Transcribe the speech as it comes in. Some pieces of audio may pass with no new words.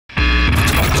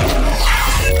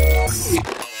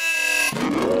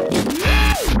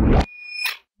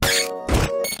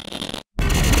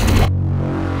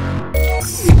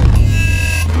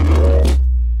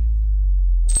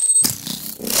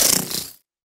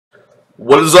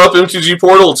What is up,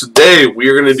 mtg-portal? Today we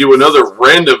are going to do another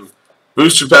random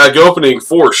booster pack opening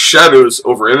for Shadows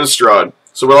over Innistrad.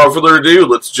 So without further ado,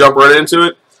 let's jump right into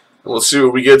it and let's see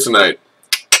what we get tonight.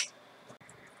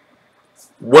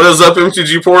 What is up,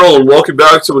 mtg-portal, and welcome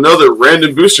back to another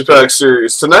random booster pack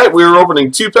series. Tonight we are opening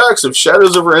 2 packs of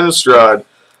Shadows over Innistrad.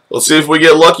 Let's see if we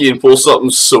get lucky and pull something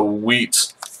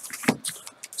sweet.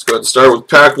 Let's go ahead and start with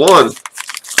pack 1.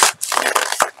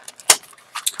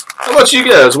 How about you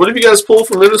guys? What have you guys pulled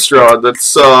from Innistrad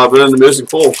that's been an amazing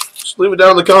pull? Just leave it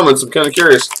down in the comments. I'm kind of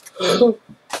curious.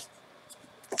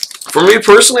 For me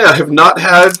personally, I have not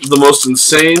had the most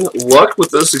insane luck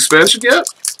with this expansion yet.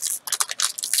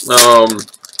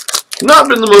 Not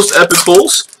been the most epic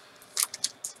pulls.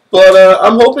 But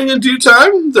I'm hoping in due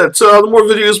time that the more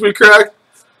videos we crack,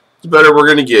 the better we're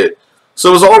going to get.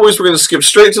 So as always, we're going to skip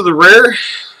straight to the rare.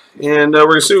 And we're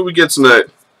going to see what we get tonight.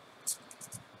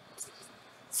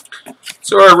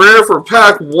 So our rare for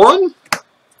pack 1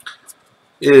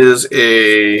 is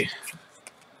a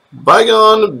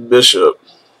Bygone Bishop.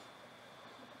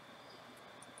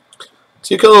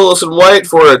 2 colorless and white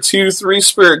for a 2/3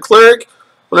 Spirit Cleric.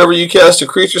 Whenever you cast a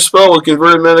creature spell with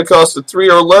converted mana cost of 3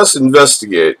 or less,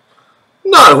 investigate.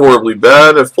 Not horribly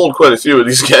bad. I've pulled quite a few of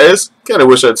these guys. Kind of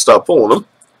wish I'd stop pulling them.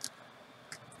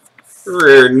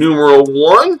 Rare numeral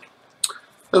 1.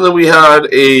 And then we had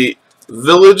a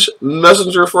Village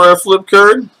Messenger for our flip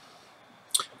card.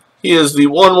 He is the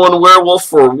 1/1 werewolf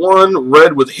for 1,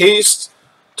 red with haste.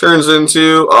 Turns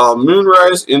into a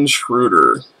Moonrise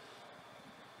Intruder.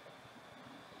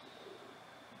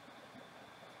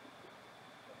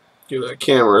 Give that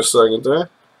camera a second there.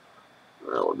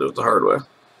 We'll do it the hard way.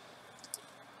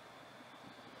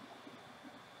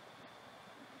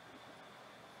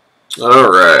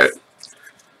 Alright.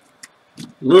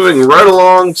 Moving right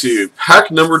along to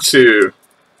pack number 2.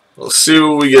 Let's see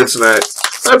what we get tonight.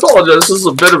 I apologize, this is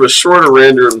a bit of a shorter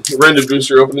random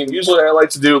booster opening. Usually I like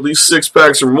to do at least 6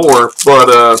 packs or more,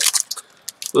 but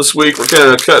this week we're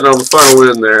kind of cutting on the final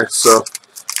end there. So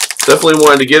definitely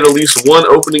wanted to get at least 1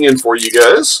 opening in for you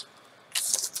guys.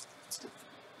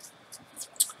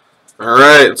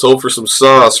 Alright, let's hope for some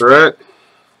sauce, right?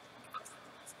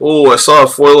 Oh, I saw a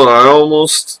foil and I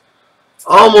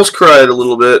almost cried a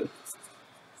little bit.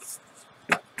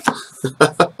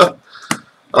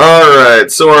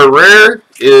 Alright, so our rare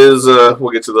is,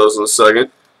 we'll get to those in a second,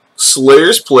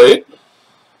 Slayer's Plate.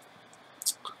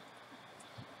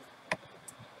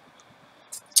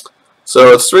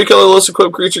 So it's 3 colorless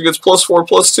equipped creature gets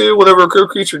 +4/+2 whenever a equipped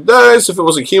creature dies. If it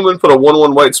was a human, put a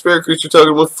 1/1 white spirit creature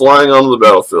token with flying onto the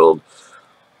battlefield.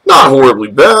 Not horribly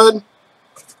bad.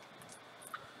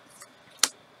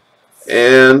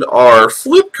 And our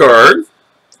flip card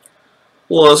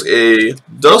was a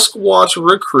Duskwatch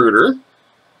Recruiter.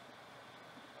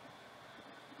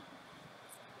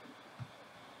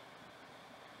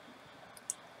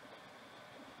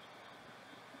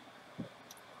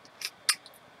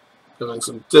 Having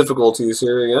some difficulties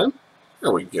here again.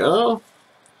 There we go.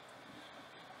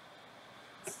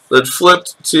 That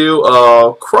flipped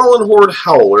to Crawling Horde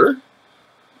Howler.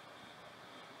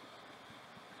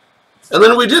 And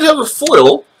then we did have a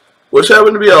foil, which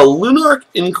happened to be a Lunarch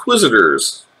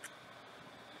Inquisitors.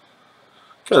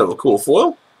 Kind of a cool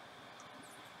foil.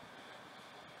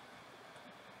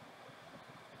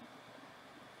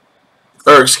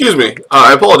 Or, excuse me,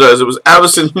 I apologize, it was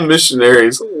Avacyn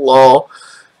Missionaries. Lol.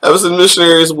 Avacyn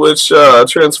Missionaries, which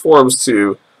transforms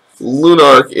to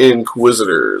Lunarch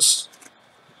Inquisitors.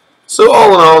 So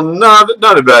all in all,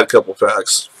 not a bad couple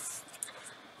packs.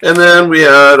 And then we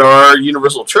had our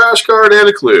Universal Trash card and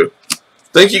a clue.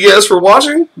 Thank you guys for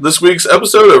watching this week's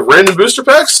episode of Random Booster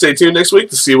Packs. Stay tuned next week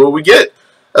to see what we get.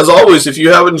 As always, if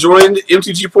you haven't joined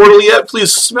mtg-portal yet,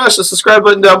 please smash the subscribe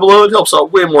button down below. It helps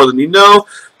out way more than you know.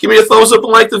 Give me a thumbs up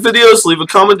and like the videos. Leave a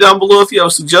comment down below if you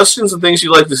have suggestions and things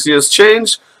you'd like to see us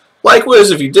change. Likewise,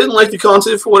 if you didn't like the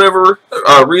content for whatever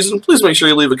reason, please make sure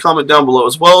you leave a comment down below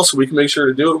as well so we can make sure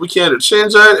to do what we can to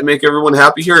change that and make everyone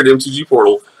happy here at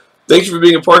mtg-portal. Thank you for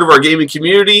being a part of our gaming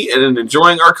community and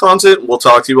enjoying our content. We'll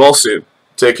talk to you all soon.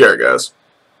 Take care, guys.